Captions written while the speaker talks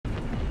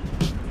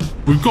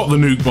We've got the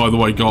nuke, by the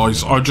way,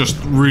 guys. I just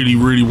really,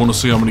 really want to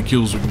see how many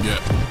kills we can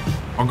get.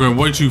 I'm going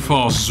way too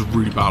fast. This is a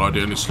really bad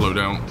idea. I need to slow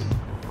down.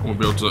 I won't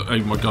be able to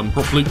aim my gun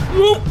properly.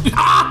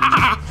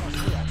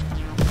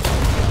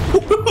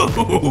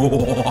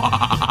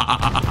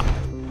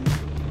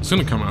 It's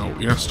gonna come out.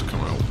 He has to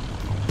come out.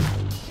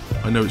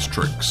 I know its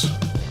tricks.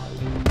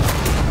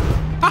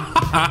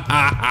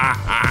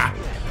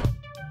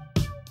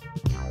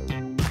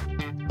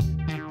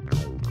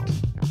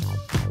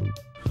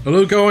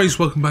 Hello guys,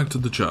 welcome back to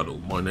the channel.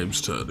 My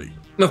name's Turny.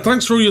 Now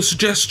thanks for all your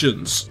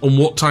suggestions on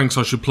what tanks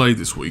I should play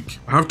this week.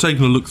 I have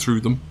taken a look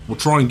through them. We'll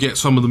try and get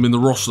some of them in the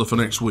roster for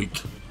next week.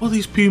 What are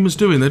these Pumas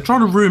doing? They're trying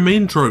to ruin my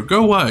intro.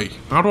 Go away.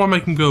 How do I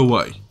make them go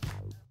away?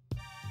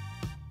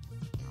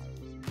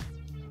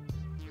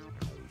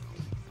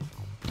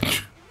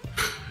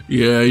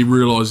 Yeah, he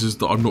realises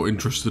that I'm not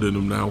interested in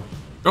him now.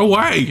 Go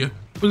away!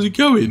 Where's he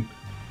going?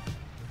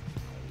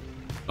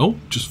 Oh,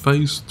 just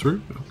phased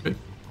through? Okay.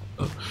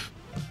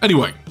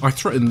 Anyway, I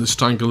threatened this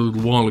tank a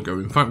little while ago.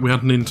 In fact, we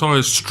had an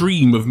entire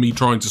stream of me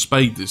trying to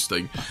spade this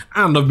thing.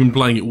 And I've been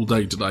playing it all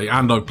day today,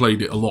 and I've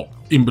played it a lot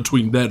in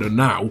between then and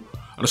now. And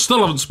I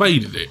still haven't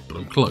spaded it, but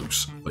I'm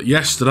close. But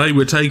yes, today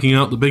we're taking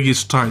out the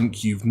biggest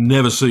tank you've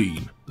never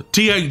seen. The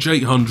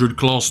TH800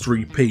 Class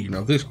 3P.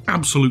 Now this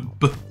absolute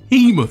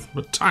behemoth of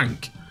a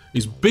tank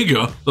is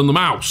bigger than the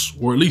mouse,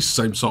 or at least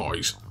the same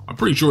size. I'm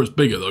pretty sure it's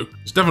bigger though.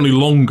 It's definitely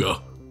longer,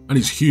 and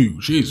it's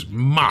huge. It is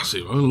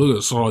massive. I mean, look at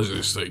the size of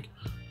this thing.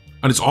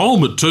 And it's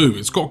armoured too.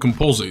 It's got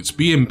composites.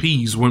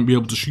 BMPs won't be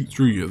able to shoot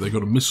through you. They've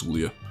got a missile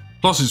you.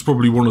 Plus, it's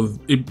probably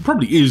it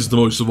probably is the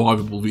most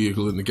survivable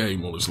vehicle in the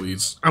game, honestly.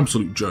 It's an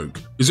absolute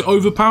joke. Is it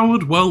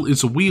overpowered? Well,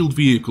 it's a wheeled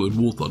vehicle in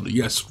War Thunder.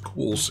 Yes, of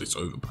course it's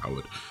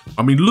overpowered.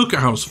 I mean, look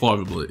at how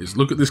survivable it is.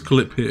 Look at this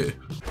clip here.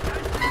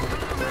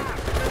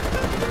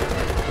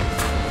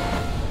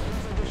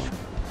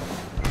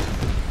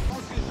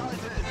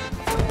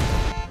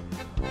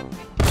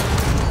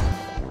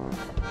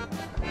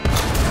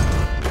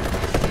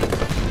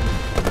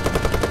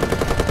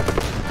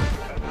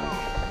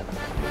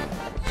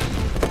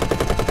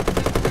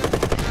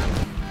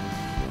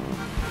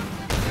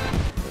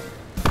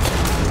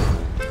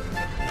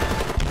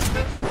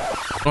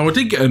 Now, I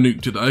did get a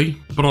nuke today,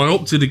 but I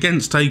opted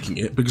against taking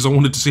it because I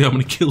wanted to see how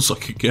many kills I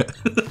could get.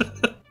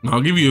 Now,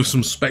 I'll give you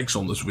some specs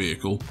on this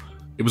vehicle.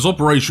 It was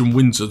Operation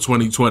Winter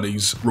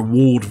 2020's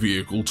reward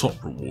vehicle,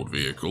 top reward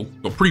vehicle.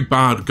 Got pretty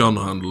bad gun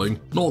handling.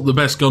 Not the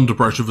best gun to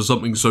pressure for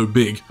something so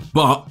big,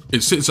 but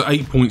it sits at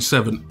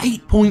 8.7.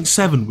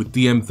 8.7 with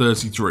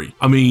DM33.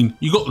 I mean,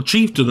 you got the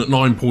Chieftain at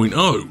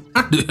 9.0,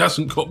 and it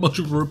hasn't got much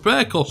of a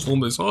repair cost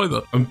on this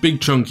either. And Big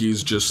Chunky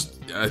is just...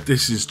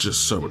 this is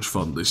just so much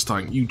fun, this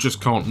tank. You just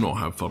can't not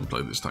have fun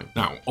playing this tank.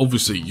 Now,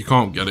 obviously, you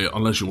can't get it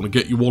unless you want to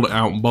get your wallet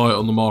out and buy it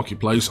on the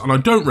marketplace, and I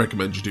don't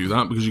recommend you do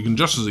that because you can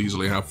just as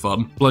easily have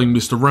fun playing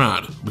Mr.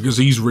 Rad, because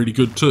he's really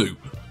good too.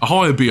 A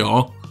higher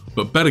BR,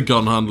 but better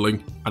gun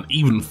handling, and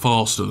even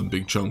faster than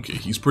Big Chunky.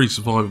 He's pretty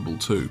survivable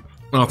too.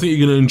 Now, I think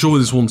you're going to enjoy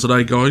this one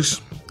today,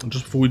 guys. And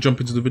just before we jump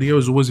into the video,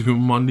 as always, if you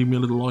wouldn't mind leaving me a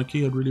little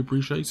likey, I'd really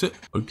appreciate it.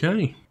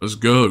 Okay, let's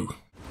go.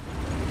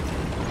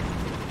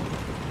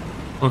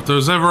 If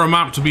there's ever a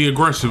map to be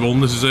aggressive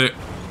on, this is it.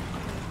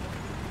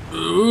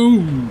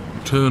 Ooh,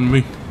 turn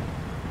me.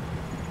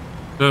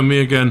 Turn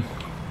me again.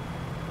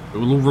 It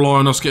will all rely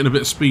on us getting a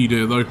bit of speed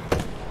here, though.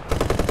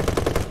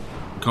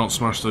 Can't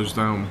smash those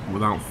down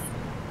without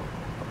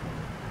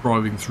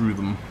driving through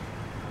them.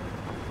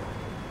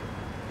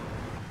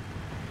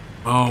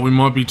 Oh, we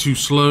might be too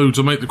slow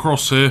to make the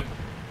cross here.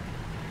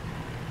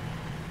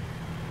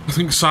 I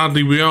think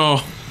sadly we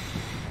are.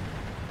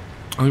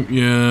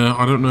 Yeah,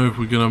 I don't know if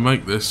we're going to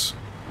make this.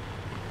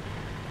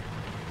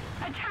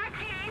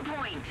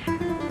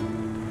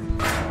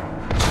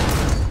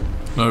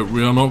 No,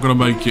 we are not going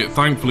to make it.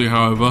 Thankfully,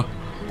 however,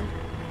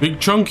 Big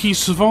Chunky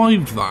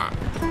survived that.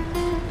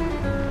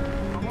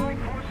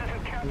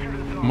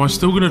 Am I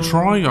still going to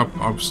try?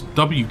 I was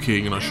W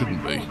keying and I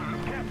shouldn't be.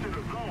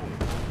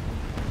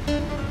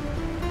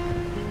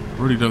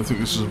 I really don't think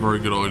this is a very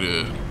good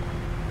idea.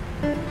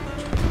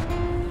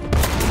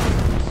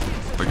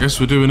 I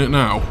guess we're doing it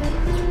now.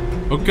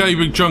 Okay,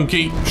 Big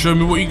Chunky, show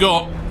me what you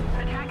got.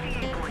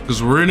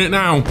 Because we're in it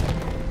now.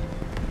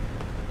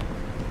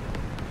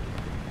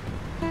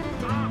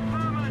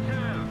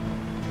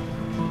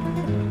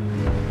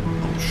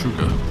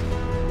 Sugar.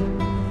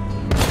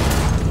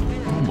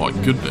 Oh my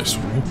goodness.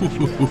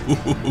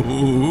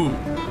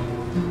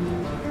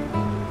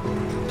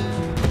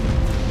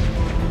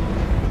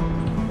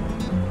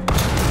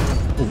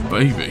 Oh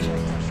baby.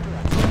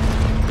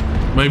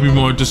 Maybe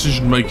my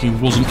decision making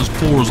wasn't as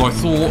poor as I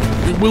thought.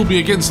 It will be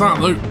against that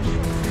though.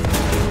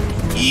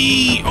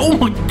 Eee! Oh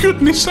my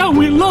goodness, how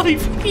we're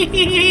alive!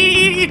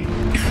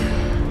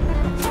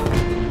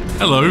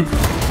 Hello.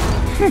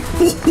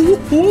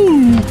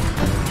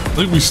 I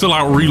think we still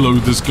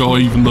out-reload this guy,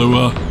 even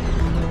though,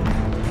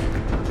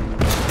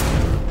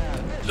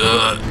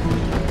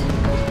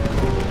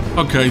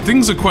 okay,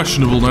 things are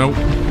questionable now.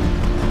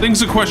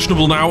 Things are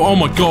questionable now. Oh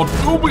my god.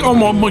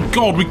 Oh my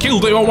god, we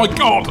killed it. Oh my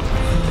god.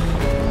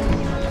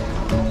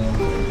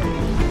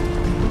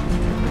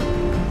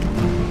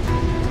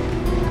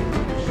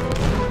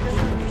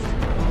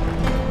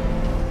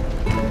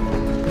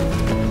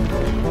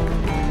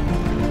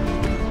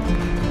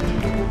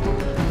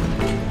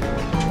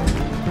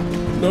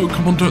 No,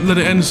 come on, don't let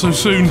it end so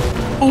soon.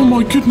 Oh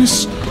my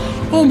goodness.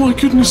 Oh my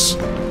goodness.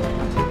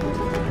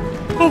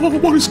 Oh,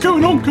 what is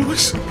going on,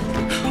 guys?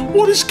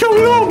 What is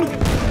going on?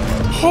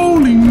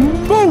 Holy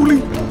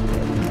moly.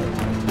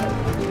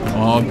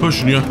 Oh, I'm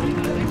pushing you.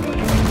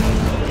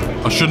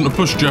 I shouldn't have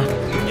pushed you.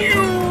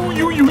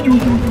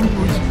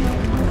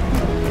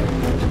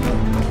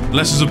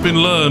 Lessons have been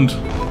learned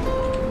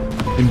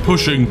in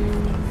pushing.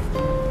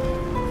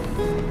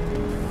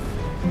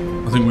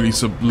 I think we need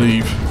to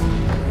leave.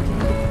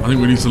 I think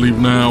we need to leave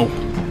now.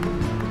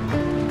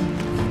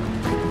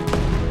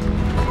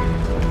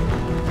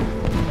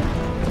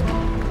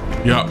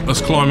 Yeah, let's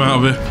climb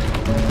out of here.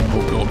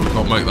 Oh god, we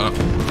can't make that.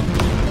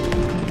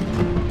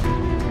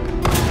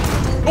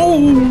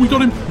 Oh, we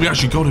got him. We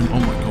actually got him. Oh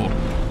my god.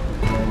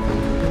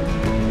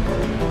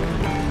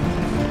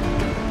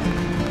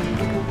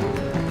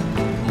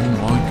 Oh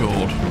my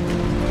god.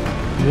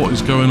 What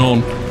is going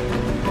on?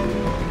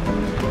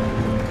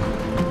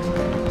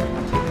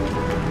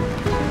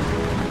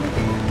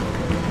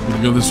 We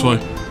go this way.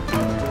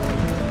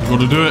 We've got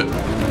to do it.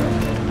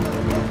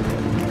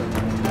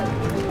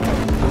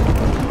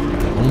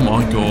 Oh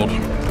my god.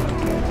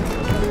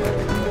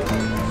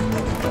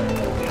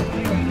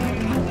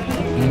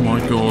 Oh my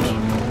god.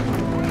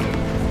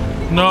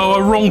 No,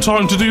 a wrong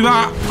time to do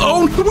that.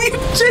 Oh, we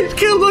did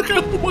kill the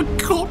guy. Oh my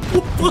god,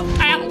 what the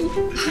hell?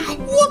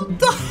 What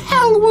the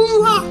hell was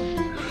that?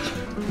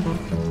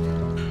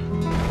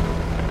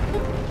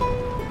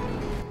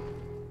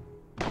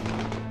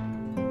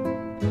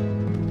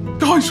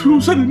 Guys, we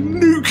almost had a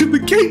nuke in the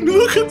game.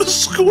 Look at the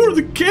score of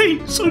the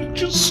game. So it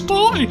just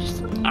started.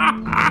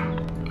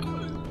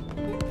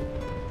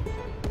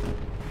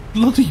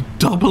 Bloody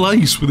double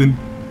ace within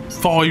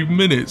 5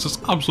 minutes. That's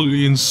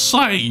absolutely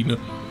insane.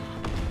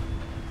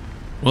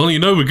 Well, you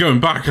know we're going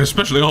back,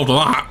 especially after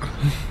that.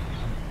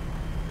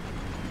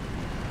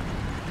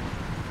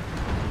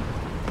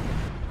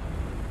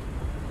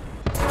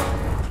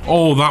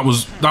 Oh, that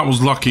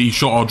was lucky. He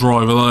shot our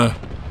driver there.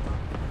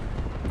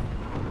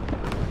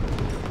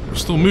 We're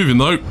still moving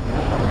though.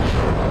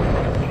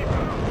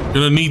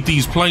 Gonna need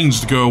these planes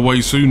to go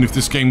away soon if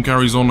this game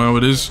carries on how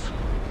it is.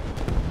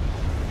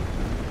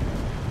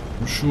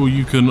 I'm sure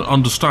you can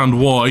understand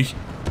why.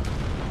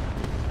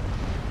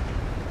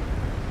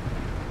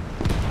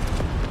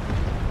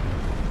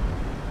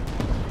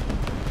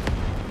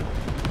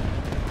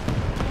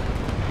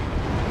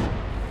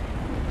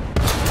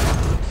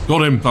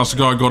 Got him. That's the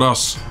guy who got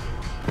us.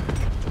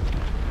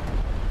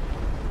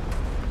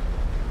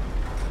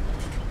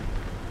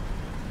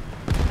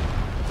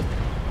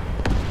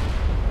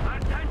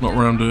 Not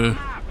round here.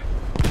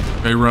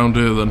 Okay, round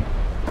here then.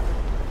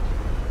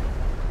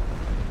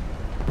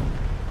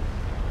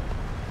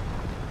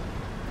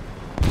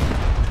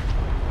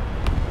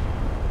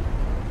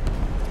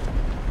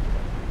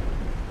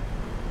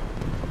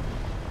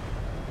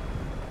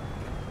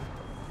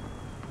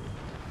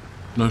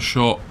 No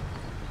shot.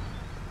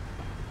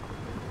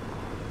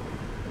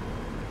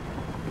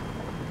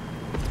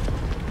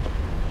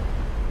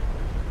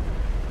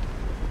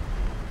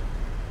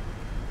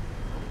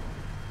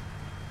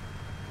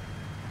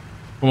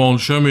 Come on,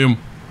 show me him.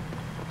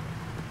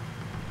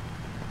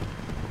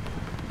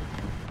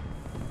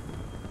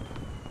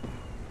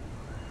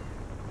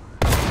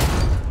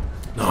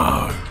 No.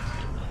 Oh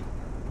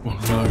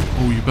no.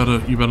 Oh, you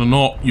better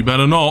not. You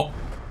better not.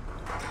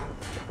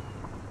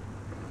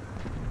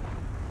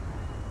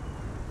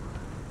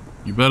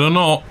 You better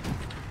not.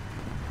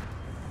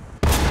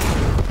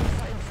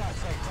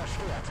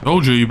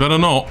 Told you, you better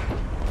not.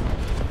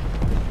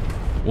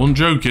 Wasn't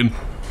joking.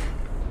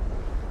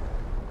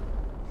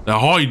 They're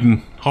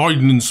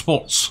hiding in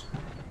spots.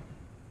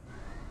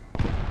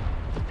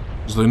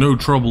 Because they know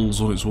trouble's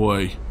on its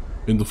way.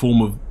 In the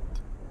form of...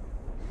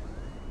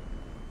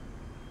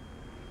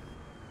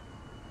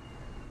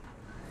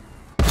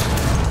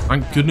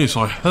 Thank goodness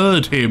I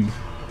heard him.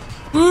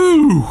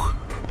 Woo!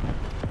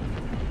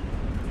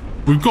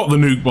 We've got the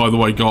nuke, by the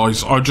way,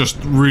 guys. I just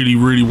really,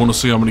 really want to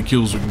see how many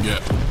kills we can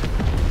get.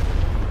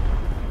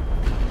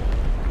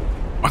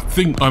 I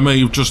think I may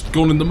have just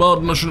gone in the mud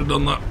and I should have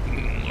done that.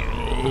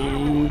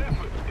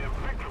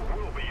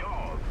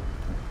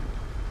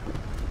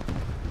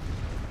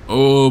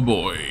 Oh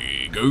boy.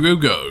 Go, go,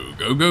 go.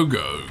 Go, go,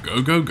 go.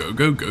 Go, go, go,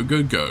 go, go,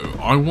 go, go.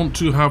 I want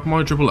to have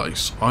my triple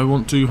ace. I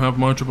want to have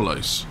my triple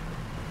ace.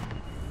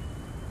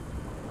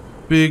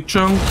 Big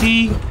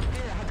Chunky.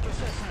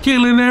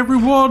 Killing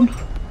everyone.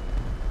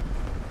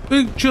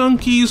 Big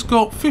Chunky's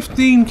got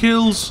 15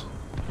 kills.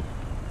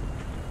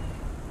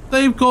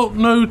 They've got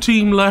no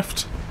team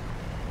left.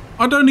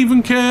 I don't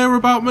even care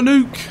about my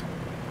nuke.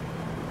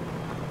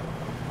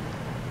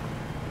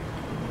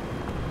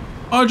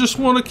 I just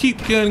want to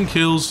keep getting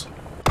kills,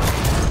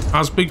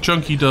 as Big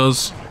Chunky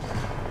does.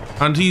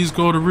 And he's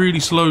got a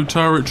really slow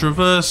turret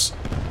traverse,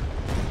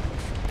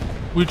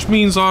 which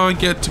means I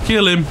get to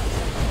kill him.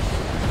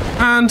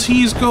 And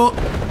he's got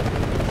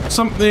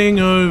something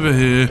over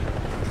here.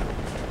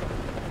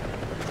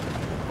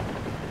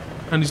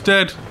 And he's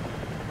dead.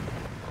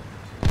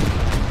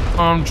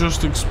 I'm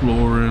just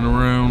exploring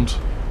around.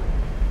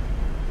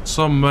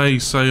 Some may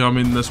say I'm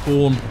in their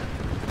spawn.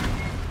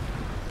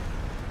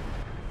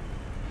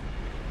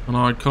 And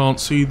I can't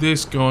see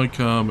this guy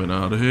coming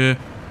out of here.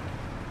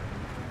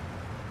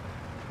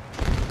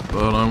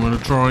 But I'm going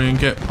to try and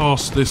get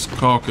past this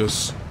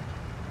carcass.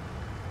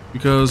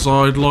 Because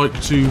I'd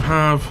like to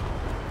have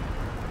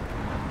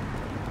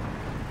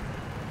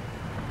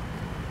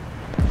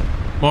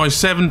my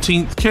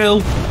 17th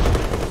kill.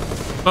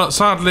 But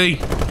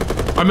sadly,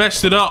 I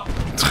messed it up.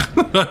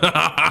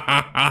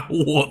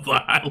 What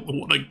the hell?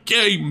 What a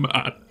game,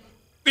 man.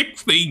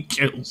 16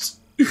 kills.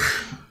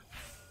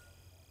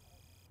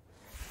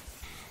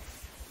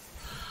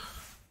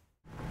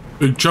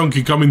 Big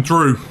Chunky coming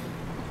through.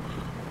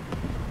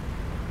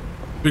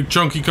 Big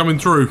Chunky coming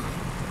through.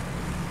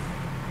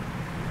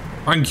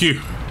 Thank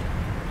you.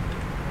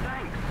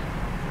 Thanks.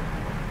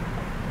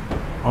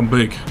 I'm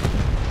big.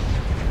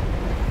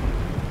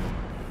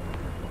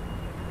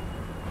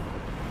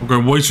 I'm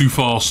going way too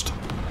fast.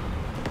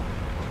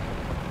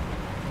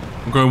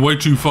 I'm going way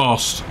too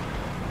fast.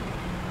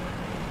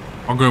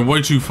 I'm going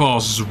way too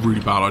fast. This is a really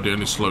bad idea. I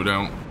need to slow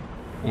down.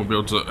 I won't be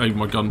able to aim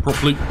my gun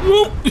properly.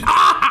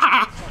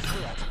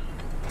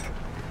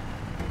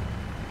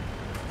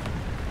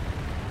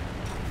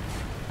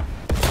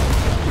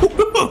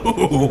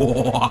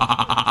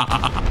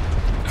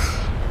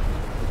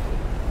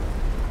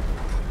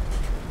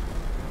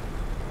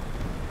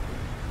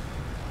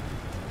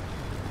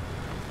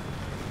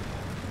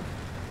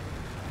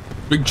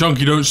 Big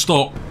Chunky, don't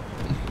stop.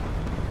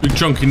 Big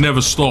Chunky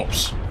never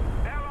stops.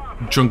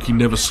 Big Chunky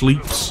never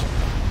sleeps.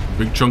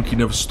 Big Chunky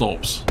never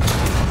stops.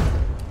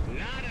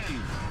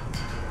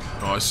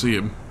 Oh, I see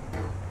him.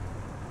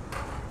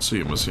 I see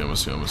him.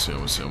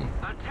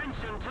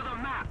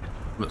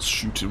 Let's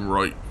shoot him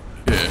right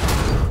here.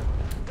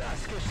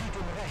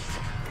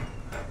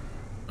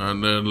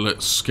 And then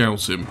let's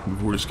scout him.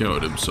 We've already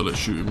scouted him, so let's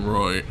shoot him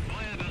right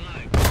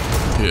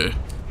here.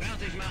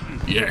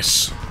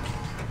 Yes.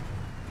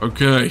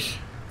 Okay.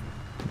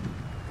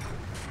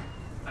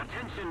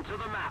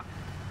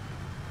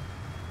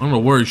 I don't know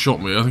where he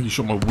shot me. I think he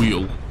shot my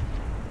wheel.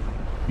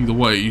 Either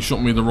way, he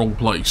shot me in the wrong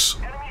place.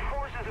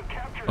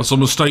 That's a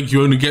mistake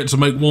you only get to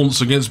make once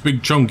against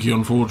Big Chunky,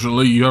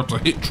 unfortunately. You have to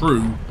hit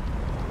true,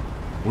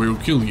 or he'll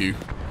kill you.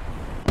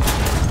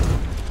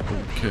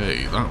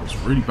 Okay, that was a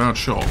really bad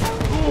shot.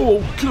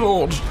 Oh,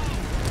 God!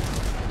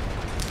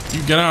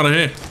 You get out of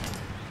here.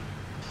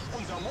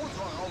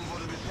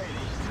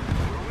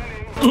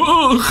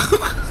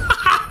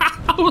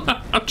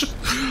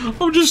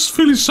 I'm just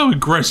feeling so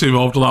aggressive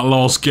after that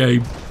last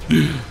game.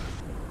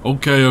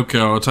 Okay,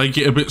 I'll take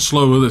it a bit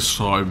slower this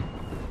time.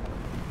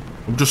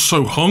 I'm just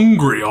so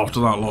hungry after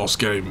that last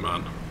game,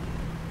 man.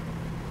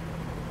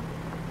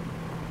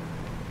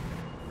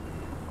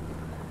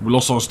 We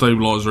lost our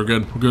stabilizer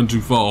again. We're going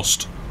too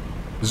fast.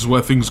 This is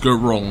where things go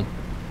wrong.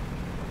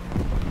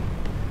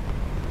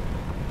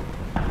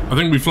 I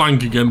think we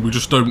flank again, we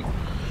just don't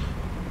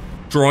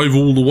drive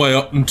all the way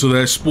up into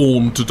their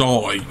spawn to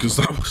die, because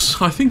that was,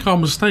 I think, our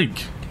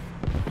mistake.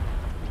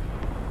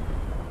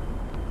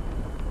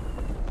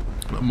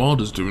 That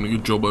Marder's doing a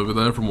good job over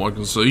there from what I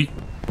can see.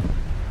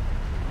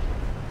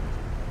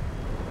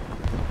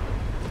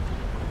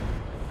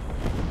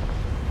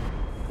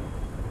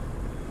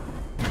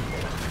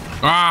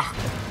 Ah!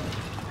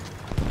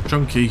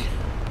 Chunky.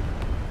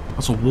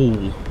 That's a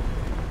wall.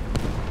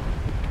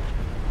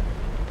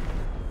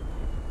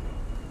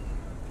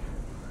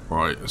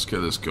 Right, let's get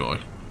this guy.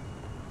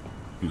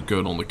 He's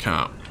going on the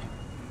cap.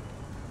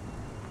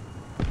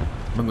 I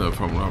don't know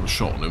if I'm gonna have a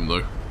shot on him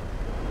though.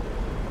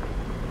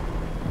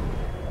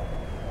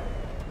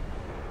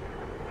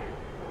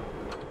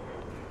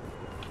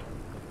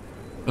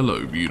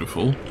 Hello,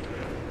 beautiful.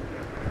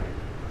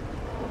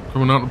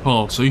 Coming out to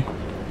party.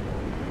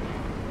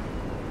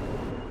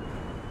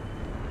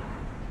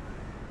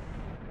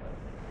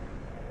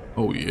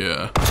 Oh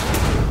yeah.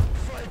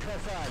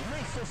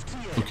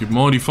 Looking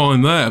mighty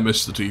fine there,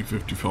 Mr.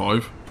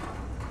 T55.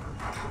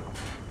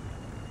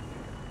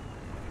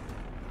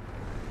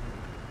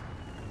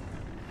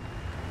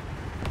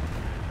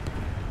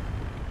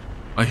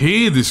 I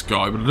hear this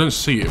guy, but I don't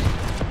see him.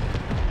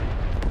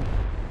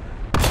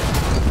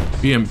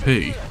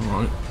 BMP,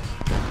 alright.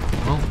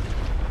 Well,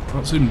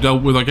 that's him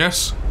dealt with, I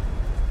guess.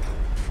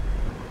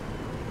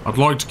 I'd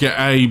like to get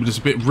A, but it's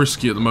a bit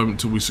risky at the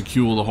moment until we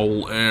secure the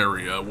whole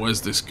area.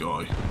 Where's this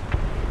guy?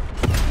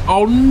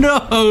 Oh no!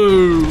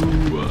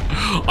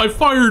 I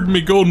fired my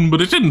gun,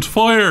 but it didn't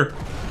fire!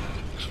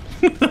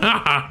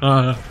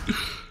 Alright,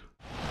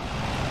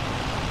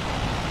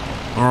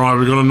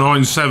 we got a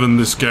 9-7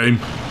 this game.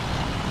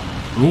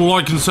 And all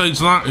I can say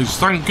to that is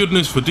thank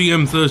goodness for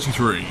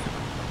DM33.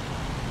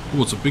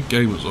 Oh, it's a big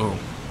game as well.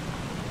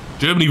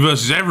 Germany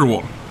versus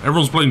everyone.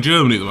 Everyone's playing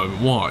Germany at the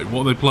moment. Why?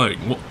 What are they playing?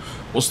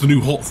 What's the new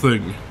hot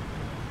thing?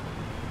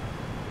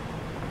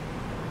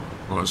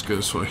 Right, let's go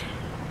this way.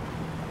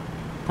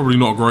 Probably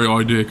not a great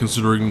idea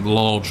considering the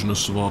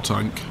largeness of our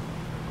tank.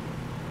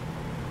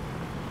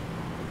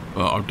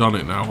 But I've done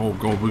it now. Oh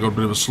god, we've got a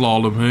bit of a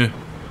slalom here.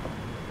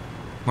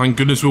 Thank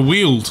goodness we're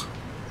wheeled.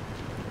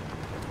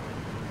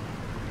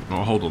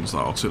 I'll hold on to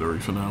that artillery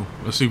for now.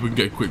 Let's see if we can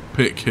get a quick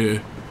pick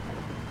here.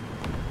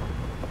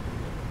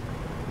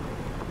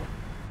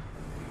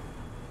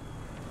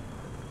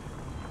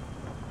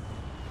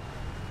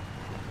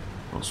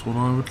 That's what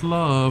I would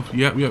love.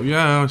 Yep,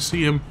 yeah, I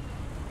see him.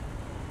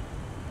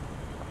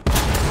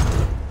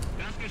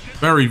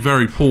 Very,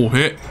 very poor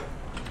hit.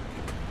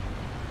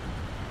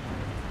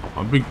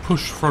 I'm being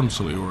pushed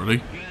frontally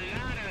already.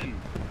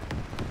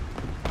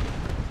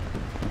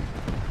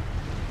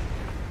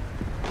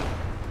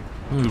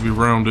 I think it'll be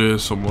round here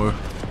somewhere.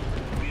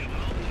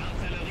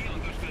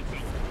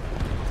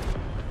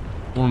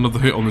 Want another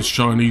hit on this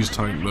Chinese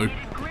tank though.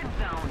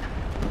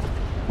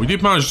 We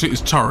did manage to hit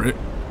his turret,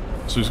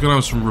 so he's going to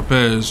have some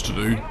repairs to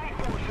do.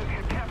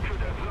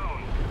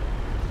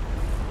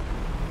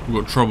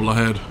 We've got trouble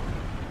ahead.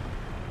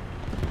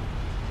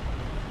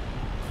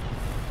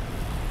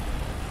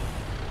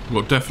 We've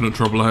got definite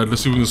trouble ahead.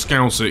 Let's see if we can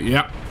scout it.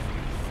 Yep.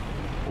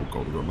 Oh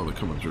god, we've got another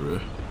coming through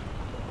here.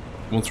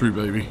 Come on through,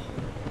 baby.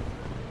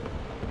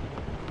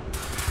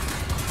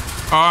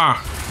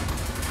 Ah!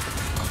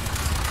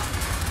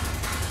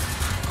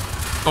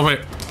 Stop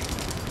it!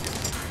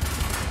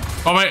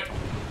 Stop it!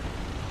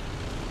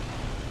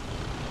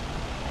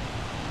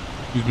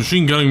 He's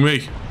machine gunning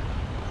me.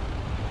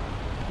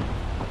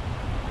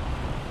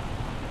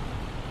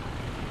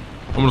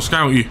 I'm gonna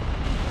scout you.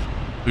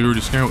 You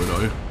already scouted,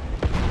 are you?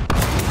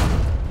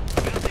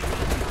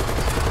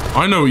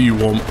 I know what you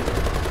want.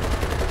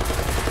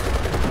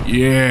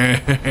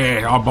 Yeah,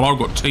 but I've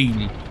got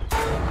team.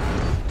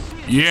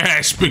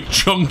 Yes, big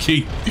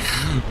chunky.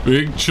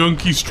 Big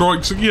chunky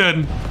strikes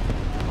again.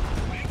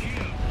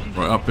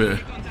 Right up here.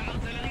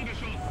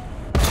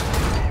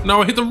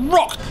 No, I hit the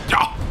rock.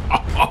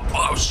 Oh,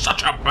 that was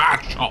such a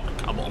bad shot.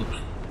 Come on.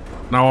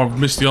 Now I've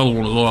missed the other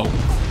one as well.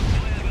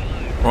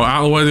 Right,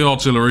 out of the way of the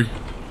artillery.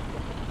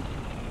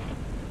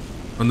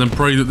 And then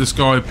pray that this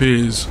guy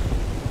appears.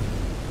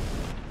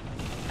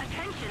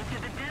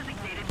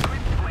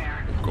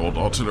 God,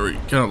 artillery,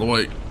 get out of the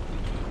way.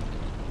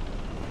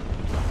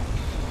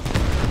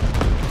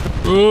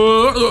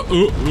 That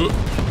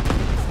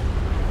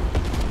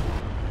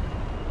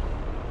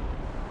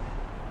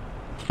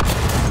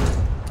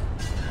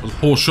was a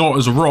poor shot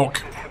as a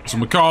rock. It's a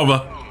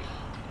macabre.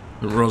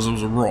 It was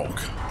a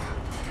rock.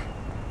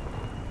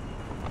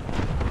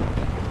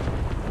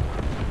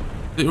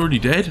 Is it already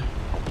dead?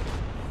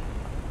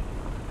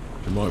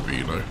 It might be,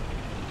 you know.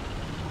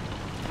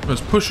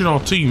 Let's push in our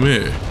team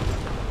here.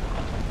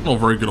 Not a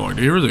very good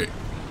idea, is it?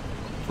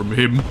 From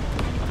him.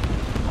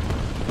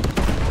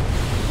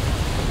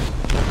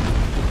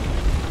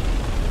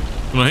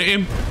 Can I hit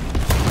him?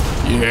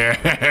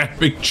 Yeah,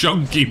 big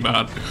chunky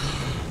man.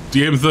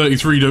 The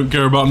M33 don't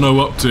care about no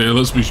up tier.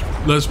 Let's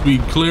be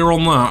clear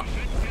on that.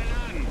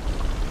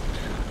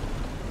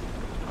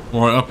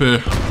 Right, up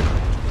here.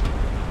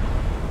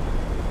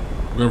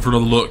 I'm going for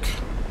another look.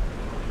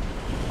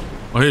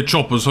 I hear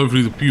choppers.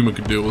 Hopefully the Puma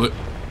can deal with it.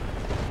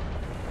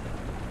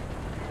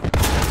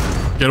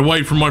 Get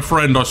away from my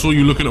friend. I saw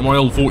you looking at my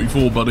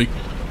L44, buddy.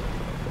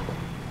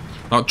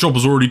 That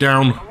chopper's already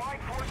down.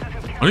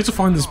 I need to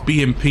find this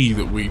BMP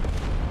that we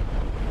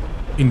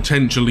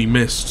intentionally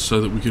missed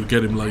so that we could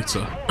get him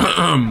later.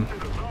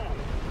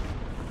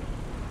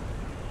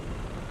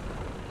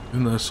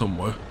 In there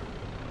somewhere.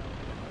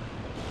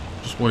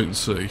 Just wait and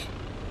see.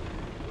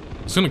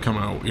 It's gonna come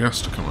out. He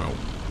has to come out.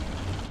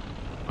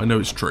 I know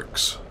his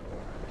tricks.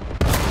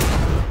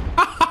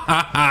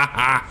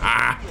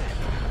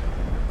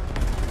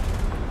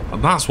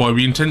 And that's why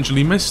we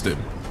intentionally missed him.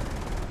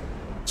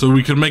 So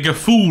we can make a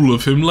fool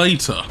of him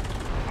later.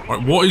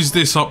 Right, what is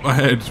this up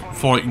ahead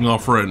fighting our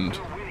friend?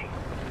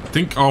 I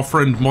think our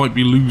friend might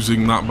be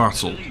losing that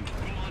battle.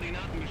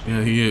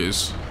 Yeah, he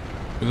is.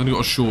 He's only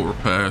got a short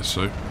repair,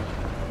 so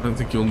I don't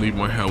think he'll need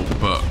my help,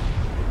 but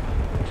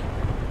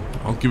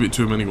I'll give it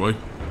to him anyway.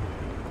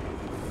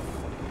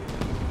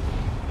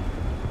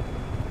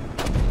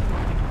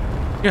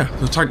 Yeah,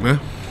 there's a tank there.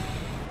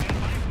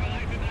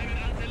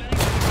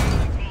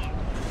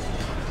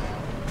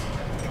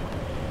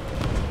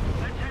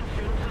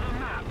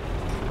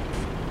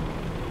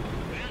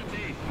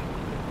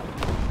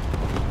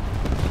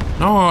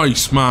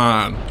 Nice,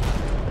 man.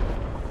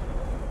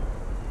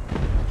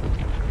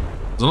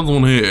 There's another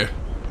one here.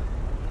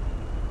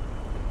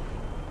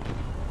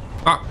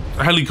 That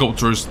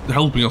helicopter is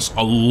helping us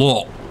a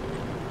lot.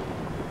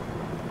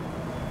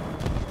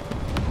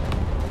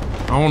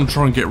 I want to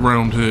try and get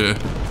round here.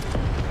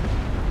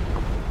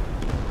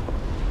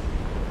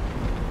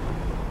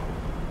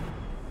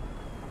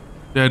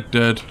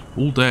 Dead.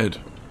 All dead.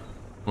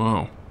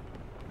 Wow.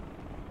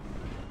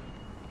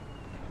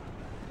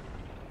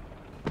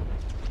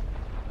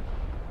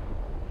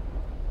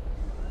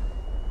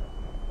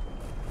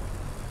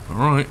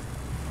 Alright.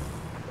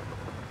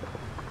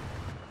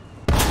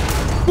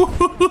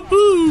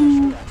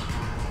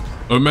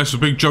 Don't mess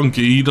with Big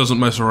Chunky, he doesn't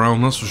mess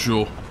around, that's for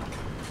sure.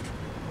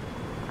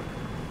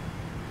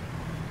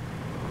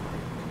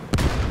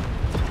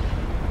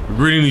 We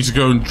really need to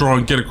go and try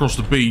and get across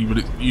the B,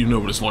 but you know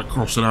what it's like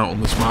crossing out on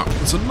this map.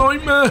 It's a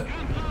nightmare!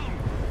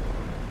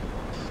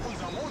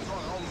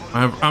 I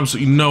have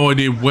absolutely no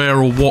idea where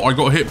or what I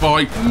got hit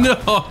by.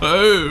 No!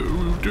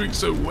 We were doing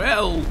so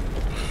well.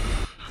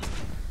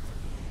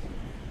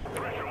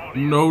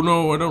 No,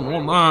 no, I don't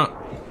want that.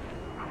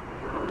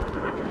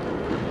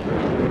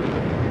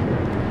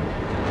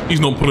 He's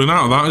not pulling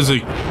out of that, is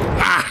he?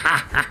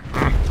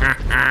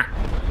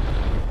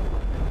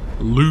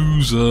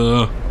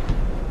 Loser.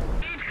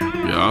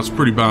 Yeah, that's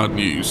pretty bad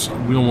news.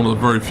 We are one of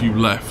the very few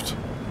left.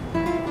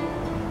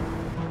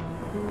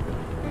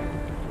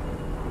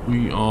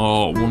 We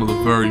are one of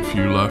the very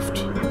few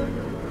left.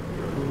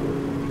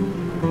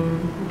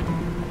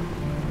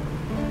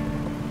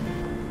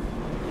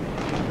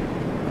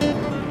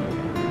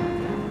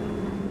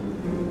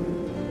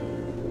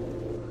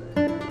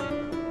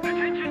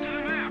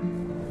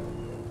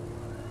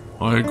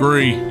 I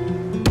agree.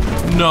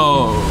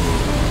 No.